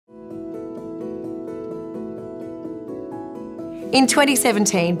In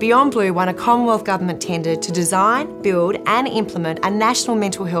 2017, Beyond Blue won a Commonwealth Government tender to design, build and implement a national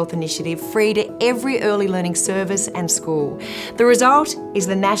mental health initiative free to every early learning service and school. The result is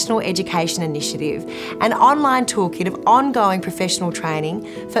the National Education Initiative, an online toolkit of ongoing professional training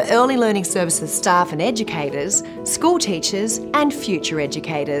for early learning services staff and educators, school teachers and future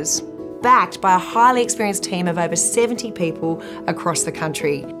educators, backed by a highly experienced team of over 70 people across the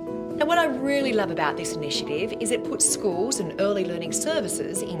country. Now, what I really love about this initiative is it puts schools and early learning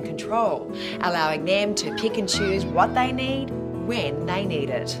services in control, allowing them to pick and choose what they need, when they need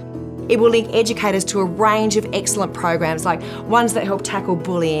it. It will link educators to a range of excellent programs, like ones that help tackle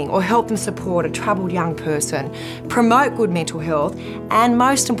bullying or help them support a troubled young person, promote good mental health, and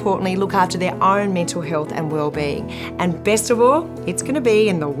most importantly, look after their own mental health and well-being. And best of all, it's going to be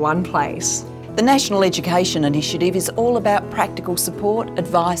in the one place. The National Education Initiative is all about practical support,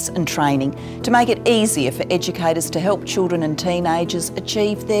 advice and training to make it easier for educators to help children and teenagers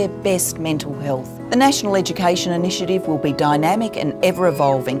achieve their best mental health. The National Education Initiative will be dynamic and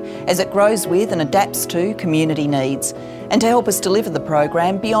ever-evolving as it grows with and adapts to community needs. And to help us deliver the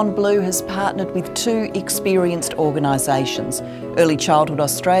program, Beyond Blue has partnered with two experienced organisations, Early Childhood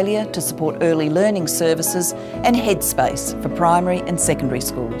Australia to support early learning services and Headspace for primary and secondary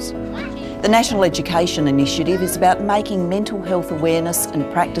schools. The National Education Initiative is about making mental health awareness and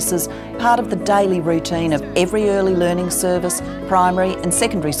practices part of the daily routine of every early learning service, primary and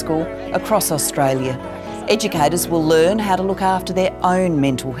secondary school across Australia. Educators will learn how to look after their own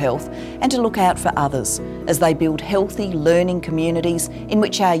mental health and to look out for others as they build healthy learning communities in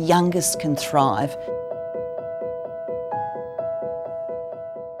which our youngest can thrive.